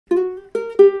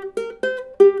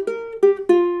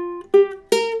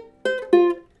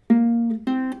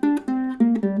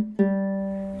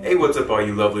up, all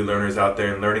you lovely learners out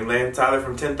there in learning land? Tyler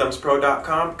from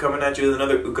TenthumbsPro.com coming at you with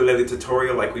another ukulele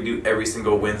tutorial like we do every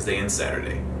single Wednesday and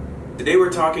Saturday. Today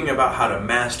we're talking about how to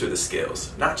master the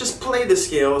scales. Not just play the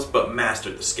scales, but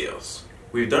master the scales.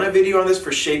 We've done a video on this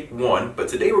for shape 1, but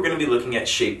today we're going to be looking at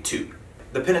shape 2.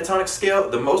 The pentatonic scale,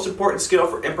 the most important scale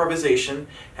for improvisation,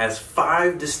 has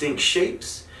 5 distinct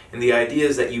shapes, and the idea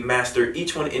is that you master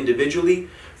each one individually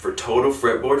for total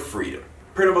fretboard freedom.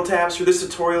 Printable tabs for this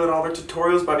tutorial and all our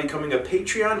tutorials by becoming a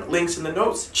Patreon. Links in the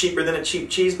notes, cheaper than a cheap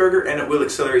cheeseburger, and it will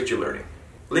accelerate your learning.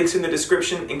 Links in the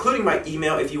description, including my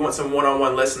email if you want some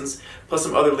one-on-one lessons, plus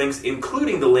some other links,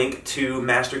 including the link to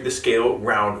Master the Scale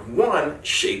Round 1,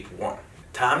 Shape 1.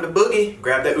 Time to boogie.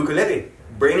 Grab that ukulele.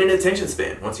 Brain and attention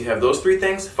span. Once you have those 3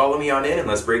 things, follow me on in and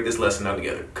let's break this lesson down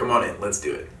together. Come on in, let's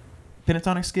do it.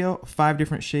 Pentatonic scale, 5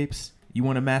 different shapes. You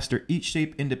want to master each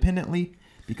shape independently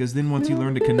because then once you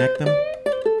learn to connect them,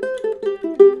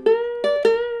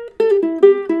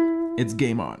 it's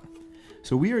game on.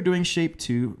 So we are doing shape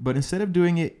 2, but instead of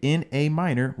doing it in A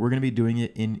minor, we're going to be doing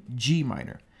it in G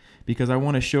minor because I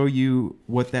want to show you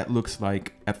what that looks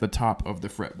like at the top of the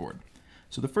fretboard.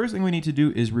 So the first thing we need to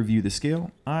do is review the scale.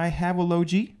 I have a low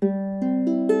G,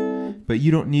 but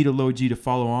you don't need a low G to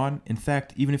follow on. In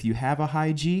fact, even if you have a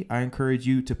high G, I encourage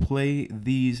you to play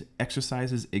these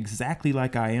exercises exactly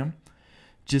like I am,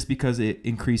 just because it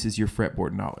increases your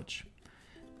fretboard knowledge.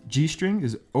 G string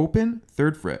is open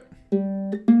 3rd fret.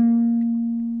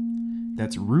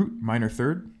 That's root, minor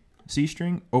 3rd. C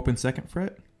string, open 2nd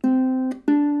fret.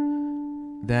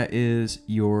 That is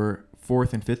your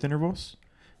 4th and 5th intervals.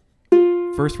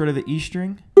 1st fret of the E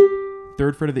string,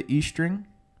 3rd fret of the E string,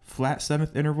 flat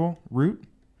 7th interval, root,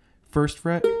 1st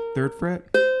fret, 3rd fret,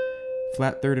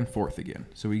 flat 3rd and 4th again.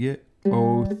 So we get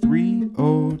 0, 3,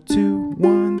 0, 2,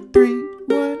 1, 3, 1, 3,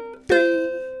 3.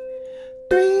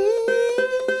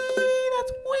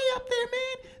 That's way up there,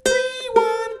 man. 3,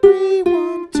 1, 3,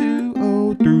 1, 2,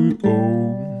 0, 3, 0.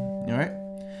 All right.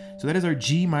 So that is our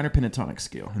G minor pentatonic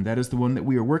scale, and that is the one that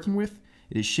we are working with.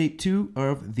 It is shape 2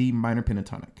 of the minor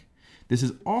pentatonic. This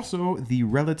is also the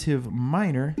relative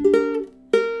minor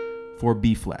for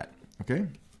B flat, okay?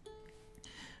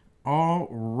 All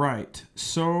right,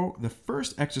 so the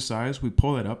first exercise, we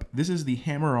pull it up. This is the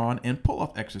hammer on and pull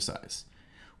off exercise.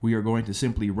 We are going to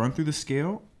simply run through the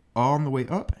scale on the way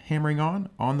up, hammering on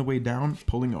the way down,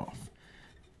 pulling off.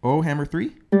 O hammer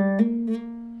 3,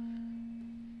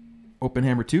 open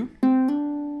hammer 2,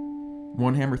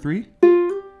 1 hammer 3,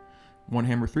 1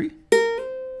 hammer 3.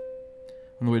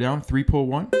 On the way down, 3 pull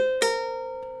 1,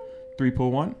 3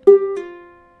 pull 1,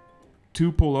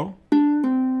 2 pull O,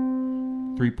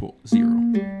 3 pull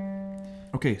 0.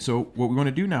 Okay, so what we want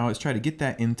to do now is try to get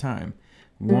that in time.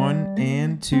 1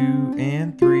 and 2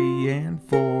 and 3 and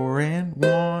 4 and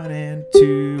 1 and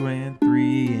 2 and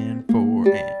 3 and 4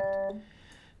 and.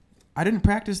 I didn't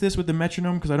practice this with the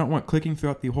metronome because I don't want clicking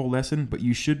throughout the whole lesson, but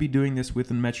you should be doing this with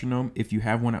a metronome if you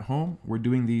have one at home. We're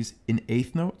doing these in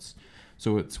 1/8 notes.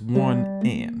 So it's 1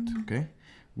 and, okay?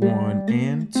 1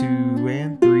 and 2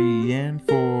 and 3 and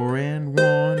 4 and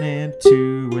 1 and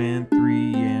 2 and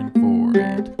 3 and 4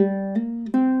 and.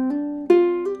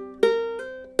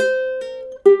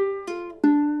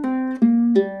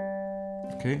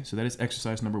 Okay, so that is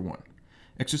exercise number 1.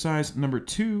 Exercise number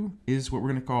 2 is what we're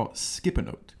going to call skip a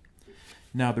note.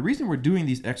 Now, the reason we're doing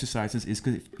these exercises is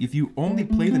because if you only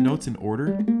play the notes in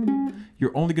order,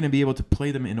 you're only going to be able to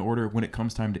play them in order when it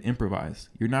comes time to improvise.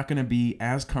 You're not going to be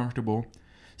as comfortable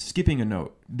skipping a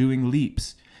note, doing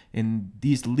leaps. And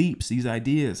these leaps, these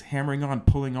ideas, hammering on,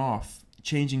 pulling off,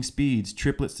 changing speeds,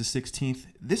 triplets to 16th,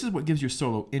 this is what gives your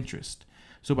solo interest.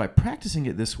 So by practicing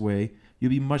it this way, you'll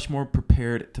be much more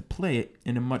prepared to play it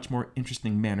in a much more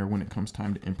interesting manner when it comes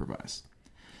time to improvise.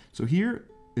 So here,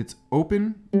 it's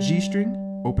open G string,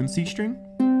 open C string,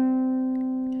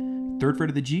 3rd fret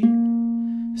of the G,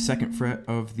 2nd fret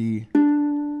of the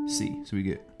C. So we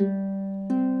get. And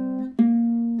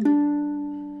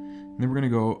then we're going to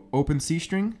go open C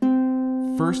string,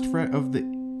 1st fret of the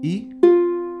E,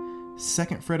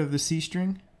 2nd fret of the C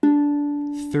string,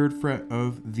 3rd fret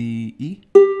of the E.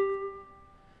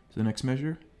 So the next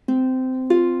measure.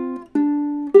 And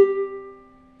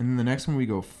then the next one we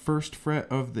go 1st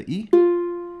fret of the E,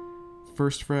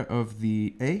 1st fret of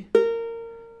the A,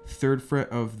 3rd fret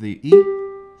of the E,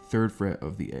 3rd fret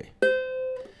of the A.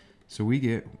 So we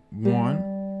get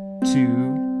 1,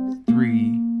 2,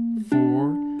 3,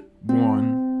 4,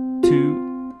 1,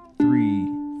 2, 3,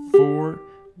 4,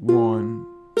 1,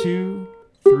 2,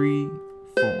 3,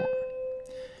 4.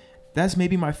 That's as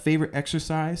maybe my favorite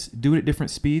exercise. Do it at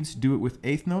different speeds. Do it with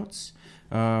eighth notes.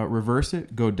 Reverse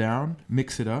it, go down,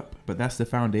 mix it up. But that's the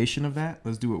foundation of that.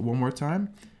 Let's do it one more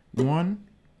time. 1,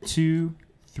 2,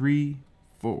 3,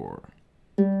 4.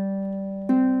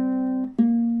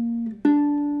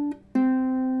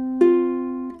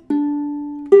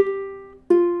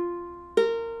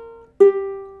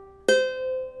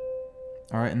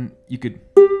 All right, and you could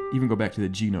even go back to the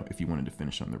G note if you wanted to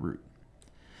finish on the root.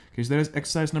 Okay, so that is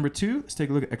exercise number 2. Let's take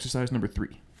a look at exercise number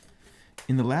 3.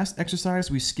 In the last exercise,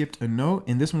 we skipped a note.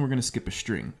 In this one, we're going to skip a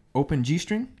string. Open G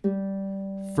string,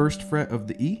 first fret of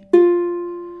the E,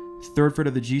 third fret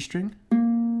of the G string,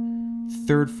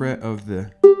 third fret of the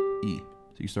E.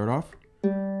 So you start off.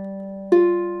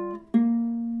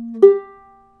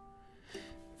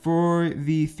 For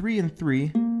the 3 and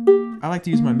 3, I like to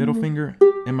use my middle finger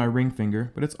and my ring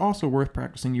finger, but it's also worth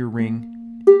practicing your ring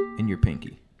and your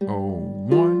pinky.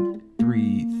 1,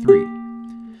 3, 3.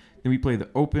 Then we play the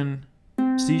open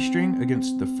C string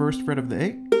against the first fret of the A,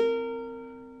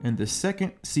 and the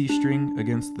second C string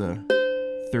against the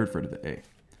third fret of the A.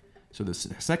 So the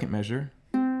second measure.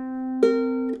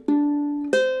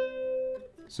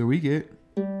 So we get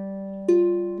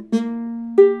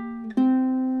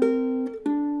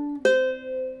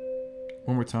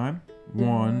one more time.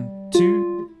 1,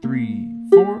 2, 3,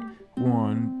 4.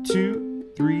 1,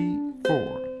 2, 3,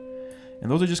 4. And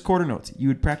those are just quarter notes. You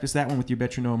would practice that one with your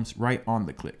metronomes right on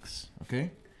the clicks.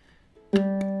 Okay?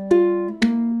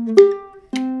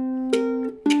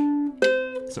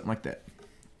 Something like that.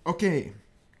 Okay.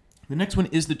 The next one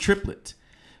is the triplet.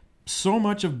 So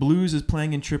much of blues is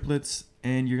playing in triplets,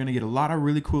 and you're going to get a lot of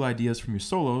really cool ideas from your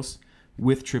solos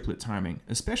with triplet timing,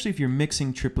 especially if you're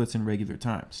mixing triplets in regular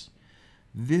times.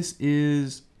 This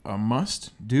is a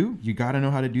must do. You got to know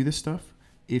how to do this stuff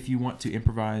if you want to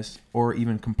improvise or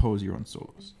even compose your own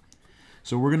solos.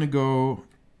 So we're going to go.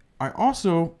 I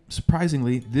also,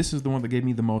 surprisingly, this is the one that gave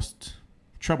me the most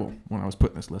trouble when I was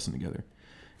putting this lesson together,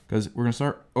 because we're going to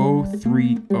start 0,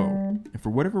 3, 0. And for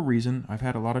whatever reason, I've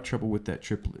had a lot of trouble with that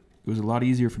triplet. It was a lot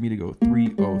easier for me to go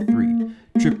 3, 0, 3,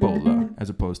 tripola, as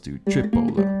opposed to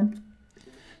tripola.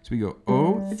 So we go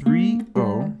 0, 3,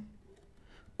 0,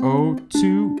 0,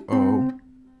 2, 0,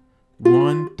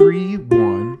 1, 3,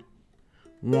 1,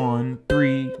 1,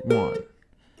 3, 1.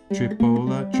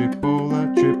 Tripola,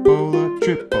 tripola, tripola,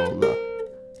 tripola.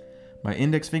 My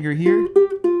index finger here,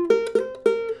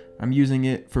 I'm using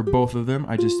it for both of them.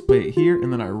 I just play it here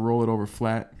and then I roll it over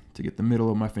flat to get the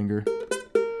middle of my finger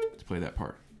to play that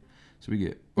part. So we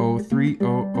get 0, 3,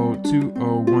 0, 0, 2,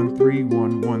 0, 1, 3,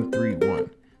 1, 1, 3, 1.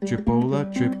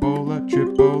 Tripola, tripola,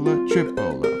 tripola,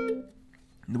 tripola.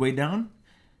 The way down,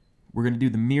 we're going to do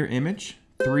the mirror image.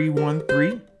 3, 1,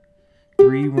 3,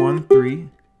 3, 1, 3,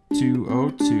 2, 0,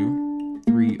 2,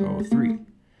 3, 0, 3.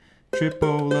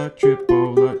 Tripola,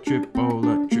 tripola,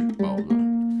 tripola, tripola.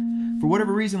 For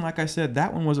whatever reason, like I said,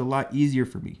 that one was a lot easier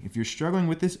for me. If you're struggling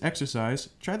with this exercise,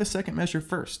 try the second measure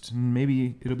first. And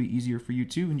maybe it'll be easier for you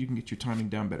too, and you can get your timing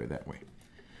down better that way.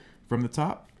 From the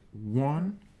top,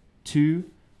 1, 2,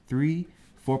 3,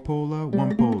 4 pola,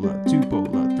 1 pola, 2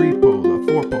 pola, 3 pola,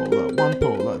 4 pola, 1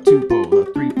 pola, 2 pola,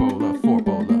 3 pola, 4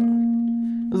 pola.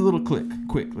 There's a little click.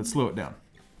 Quick, let's slow it down.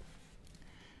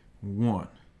 1,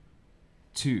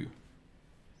 2,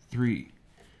 3,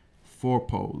 4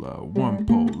 pola, 1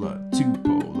 pola, 2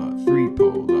 pola, 3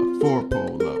 pola, 4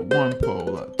 pola, 1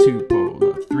 pola, 2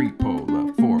 pola, 3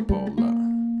 pola, 4 pola.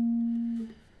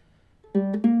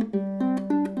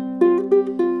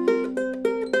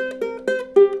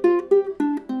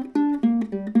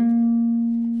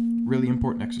 Really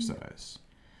important exercise.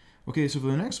 Okay, so for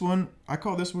the next one, I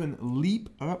call this one leap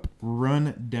up,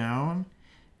 run down.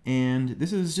 And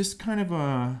this is just kind of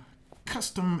a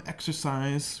custom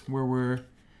exercise where we're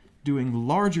doing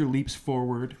larger leaps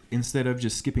forward. Instead of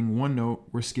just skipping one note,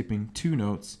 we're skipping 2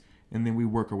 notes, and then we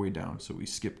work our way down. So we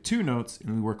skip 2 notes,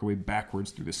 and we work our way backwards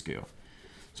through the scale.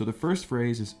 So the first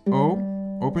phrase is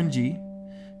O, open G,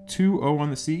 2 O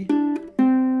on the C,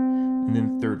 and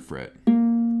then 3rd fret.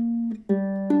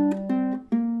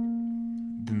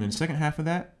 Then the second half of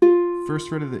that, 1st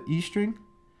fret of the E string,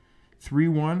 3,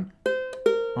 1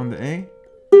 on the A,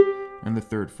 and the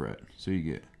 3rd fret. So you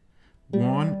get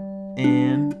 1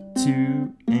 and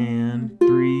 2 and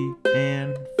 3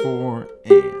 and 4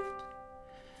 and.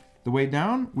 The way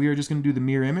down, we are just going to do the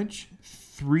mirror image.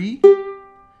 3,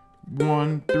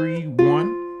 1, 3,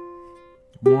 1,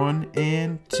 1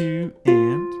 and 2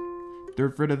 and.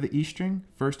 3rd fret of the E string,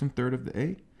 1st and 3rd of the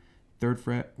A, 3rd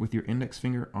fret with your index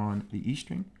finger on the E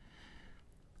string.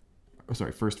 Oh,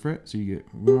 sorry, 1st fret. So you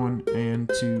get 1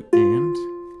 and 2 and.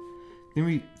 Then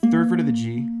we 3rd fret of the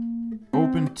G,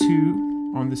 open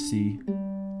 2 on the C,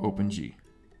 open G.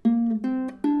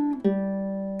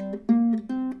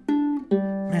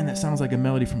 Man, that sounds like a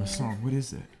melody from a song. What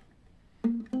is it?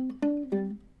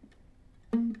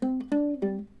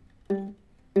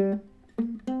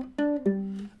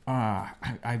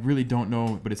 I really don't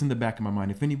know, but it's in the back of my mind.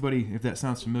 If that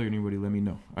sounds familiar to anybody, let me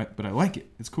know. But I like it.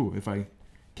 It's cool. If I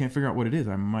can't figure out what it is,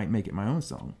 I might make it my own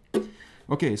song.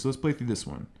 Okay, so let's play through this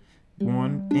one.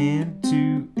 1 and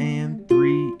 2 and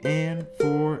 3 and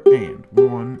 4 and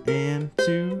 1 and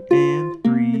 2 and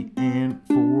 3 and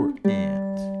 4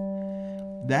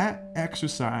 and. That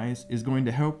exercise is going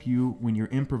to help you when you're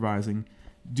improvising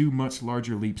do much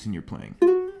larger leaps in your playing.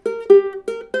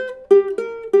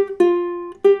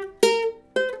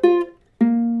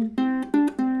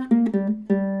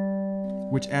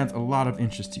 Which adds a lot of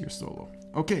interest to your solo.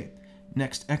 Okay,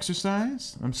 next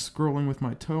exercise. I'm scrolling with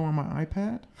my toe on my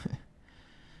iPad.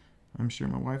 I'm sure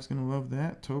my wife's gonna love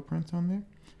that toe print on there.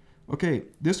 Okay,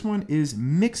 this one is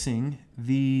mixing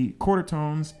the quarter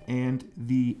tones and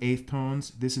the eighth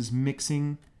tones. This is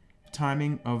mixing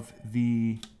timing of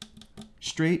the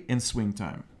straight and swing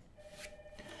time.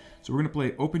 So we're gonna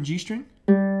play open G string.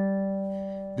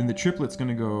 Then the triplet's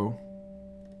gonna go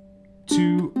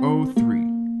 2, 0, 3.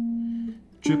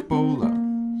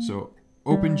 Tripola. So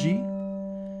open G,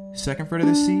 second fret of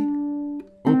the C,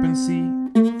 open C,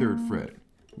 third fret.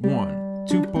 1,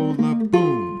 2 pola,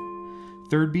 boom.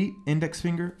 Third beat, index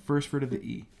finger, first fret of the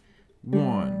E.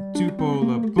 1, 2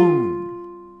 pola,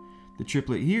 boom. The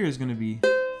triplet here is going to be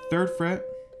third fret,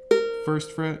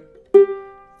 first fret,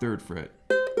 third fret.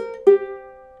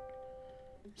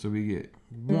 So we get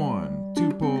 1,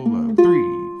 2 pola,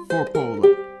 3, 4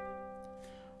 pola.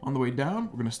 On the way down,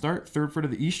 we're going to start third fret of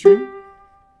the E string,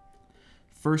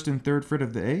 first and third fret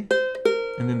of the A,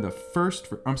 and then the first,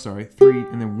 3,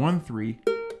 and then 1, 3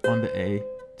 on the A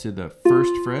to the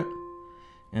first fret,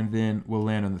 and then we'll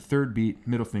land on the third beat,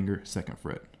 middle finger, second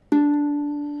fret.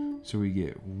 So we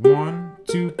get 1,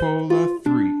 2 pola,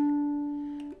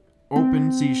 3,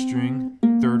 open C string,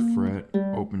 third fret,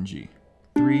 open G,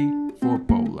 3, 4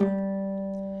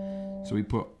 pola. So we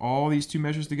put all these two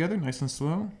measures together, nice and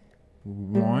slow.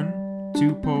 1,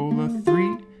 2 pola,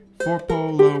 3, 4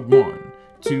 pola, 1,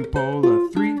 2 pola,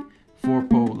 3, 4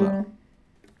 pola.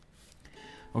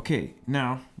 Okay,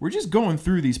 now we're just going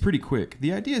through these pretty quick.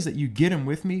 The idea is that you get them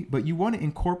with me, but you want to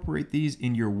incorporate these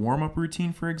in your warm-up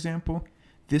routine, for example.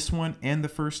 This one and the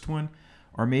first one,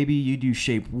 or maybe you do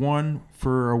shape 1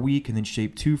 for a week and then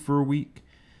shape 2 for a week.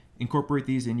 Incorporate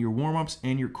these in your warm-ups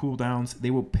and your cool-downs. They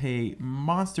will pay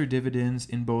monster dividends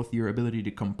in both your ability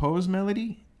to compose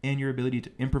melody and your ability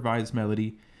to improvise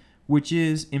melody, which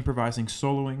is improvising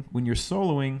soloing. When you're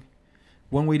soloing,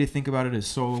 one way to think about it is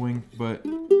soloing, but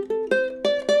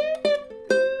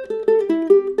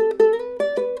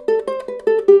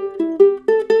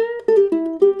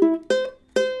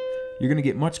you're going to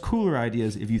get much cooler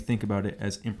ideas if you think about it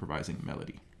as improvising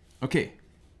melody. Okay,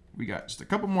 we got just a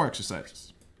couple more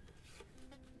exercises.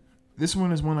 This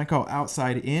one is one I call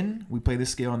outside in. We play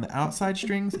this scale on the outside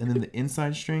strings and then the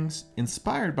inside strings,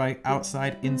 inspired by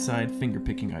outside inside finger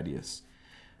picking ideas.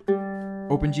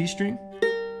 Open G string,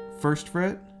 first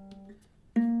fret,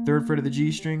 third fret of the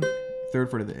G string,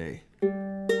 third fret of the A.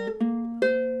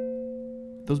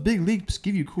 Those big leaps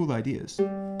give you cool ideas.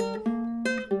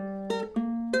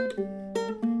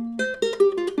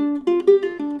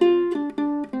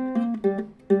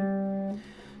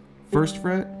 First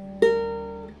fret,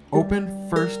 open,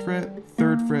 first fret,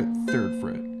 third fret, third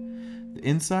fret. The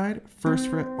inside, first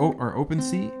fret, or open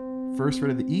C, first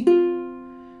fret of the E,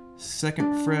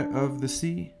 second fret of the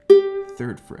C,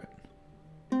 third fret.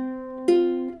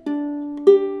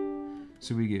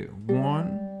 So we get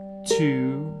 1,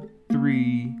 2,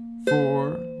 3, 4,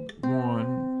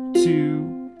 1,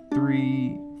 2,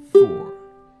 3, 4.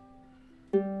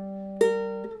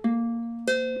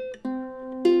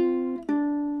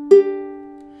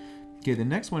 Okay, the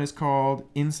next one is called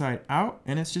inside out,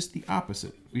 and it's just the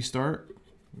opposite. We start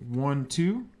 1,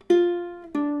 2.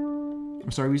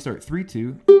 We start 3,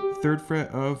 2, third fret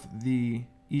of the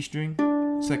E string,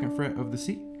 second fret of the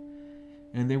C,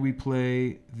 and then we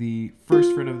play the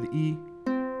first fret of the E,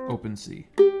 open C.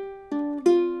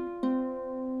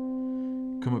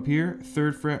 Come up here,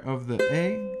 third fret of the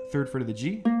A, third fret of the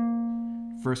G,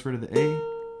 first fret of the A,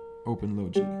 open low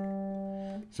G.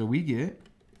 So we get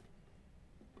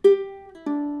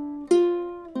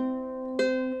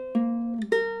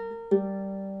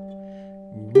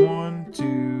 1,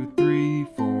 2, 3,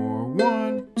 4,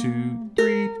 1, 2,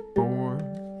 3, 4.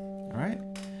 All right.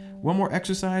 One more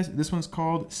exercise. This one's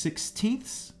called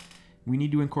 16ths. we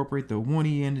need to incorporate the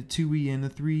 1E and the 2E and the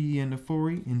 3E and the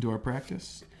 4E into our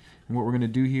practice. And what we're going to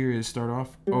do here is start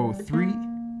off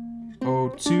 0-3,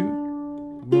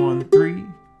 0-2,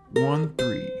 1-3,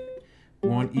 1-3,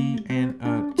 1E and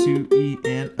a, 2E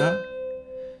and a.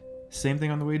 Same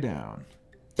thing on the way down.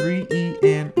 3E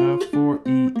and a,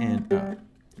 4E and a.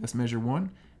 Let's measure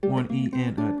 1. 1E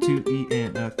and a, 2E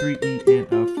and a, 3E and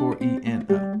a, 4E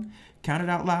and a. Count it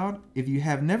out loud. If you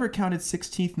have never counted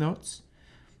 16th notes,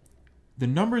 the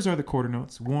numbers are the quarter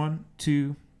notes. 1,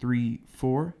 2, 3,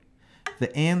 4.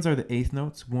 The ands are the 8th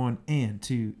notes. 1 and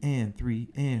 2 and 3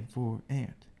 and 4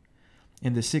 and.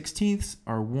 And the 16ths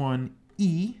are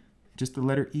 1E, just the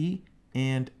letter E,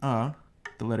 and the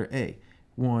letter A.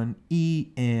 1E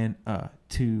and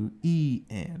 2E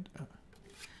and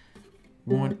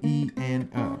 1E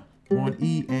and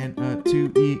 1E and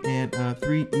 2E and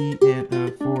 3E and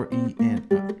 4E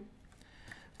and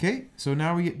Okay, so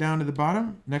now we get down to the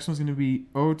bottom. Next one's going to be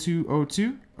 0-2,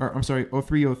 0-2, or I'm sorry,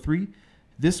 0-3, 0-3.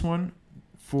 This one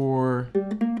we're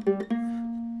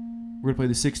going to play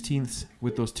the 16ths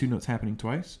with those two notes happening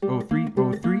twice. 0-3,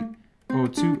 0-3,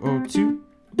 0-2, 0-2,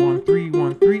 1-3,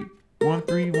 1-3,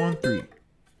 1-3, 1-3.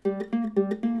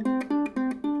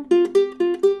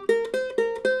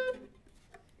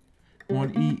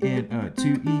 One E and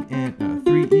 2E and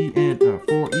 3E and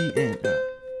 4E and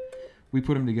we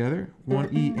put them together.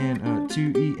 1E and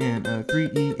 2E and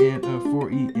 3E and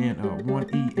 4E and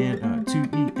 1E and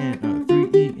 2E and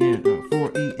 3E and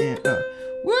 4E and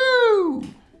woo!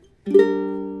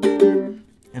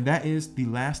 And that is the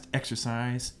last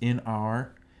exercise in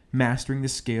our Mastering the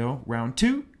Scale round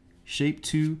 2, shape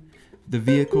 2. The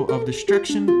vehicle of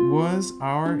destruction was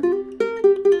our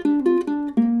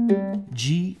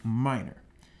G minor.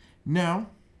 Now,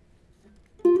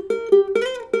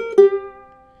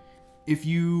 if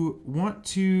you want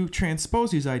to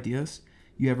transpose these ideas,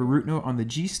 you have a root note on the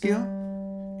G scale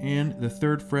and the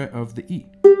 3rd fret of the E.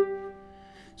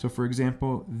 So for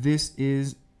example, this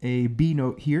is a B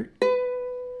note here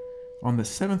on the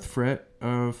 7th fret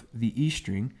of the E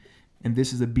string, and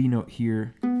this is a B note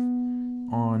here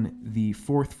on the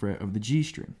 4th fret of the G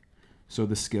string. So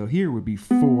the scale here would be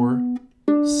 4,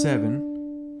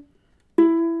 7,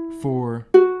 4,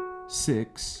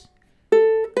 6,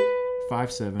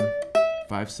 5, 7,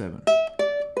 5, 7.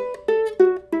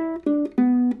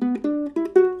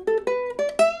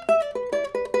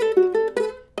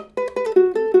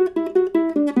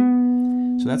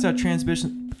 So that's how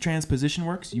transposition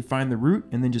works. You find the root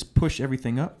and then just push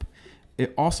everything up.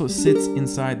 It also sits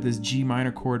inside this G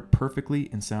minor chord perfectly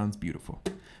and sounds beautiful.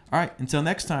 All right, until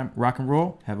next time, rock and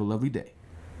roll. Have a lovely day.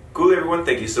 Cool, everyone.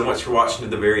 Thank you so much for watching to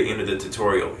the very end of the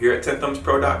tutorial. Here at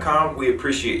Tenthumbspro.com, we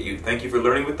appreciate you. Thank you for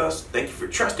learning with us. Thank you for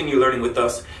trusting you learning with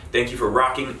us. Thank you for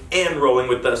rocking and rolling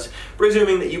with us,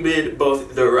 presuming that you did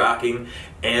both the rocking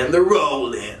and the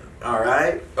rolling. All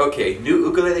right? Okay, new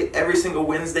ukulele every single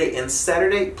Wednesday and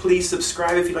Saturday. Please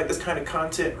subscribe if you like this kind of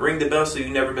content. Ring the bell so you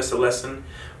never miss a lesson.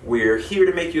 We're here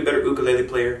to make you a better ukulele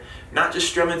player. Not just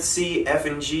strumming C, F,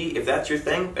 and G. If that's your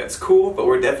thing, that's cool, but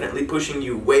we're definitely pushing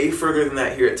you way further than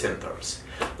that here at Tenthumbs.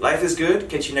 Life is good.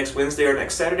 Catch you next Wednesday or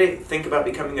next Saturday. Think about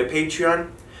becoming a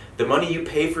Patreon. The money you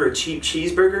pay for a cheap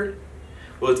cheeseburger,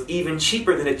 well, it's even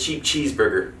cheaper than a cheap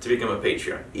cheeseburger to become a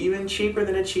Patreon. Even cheaper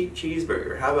than a cheap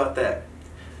cheeseburger. How about that?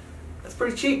 That's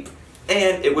pretty cheap.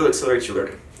 And it will accelerate your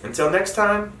learning. Until next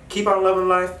time, keep on loving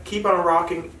life, keep on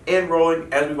rocking and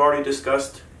rolling as we've already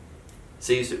discussed.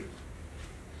 See you soon.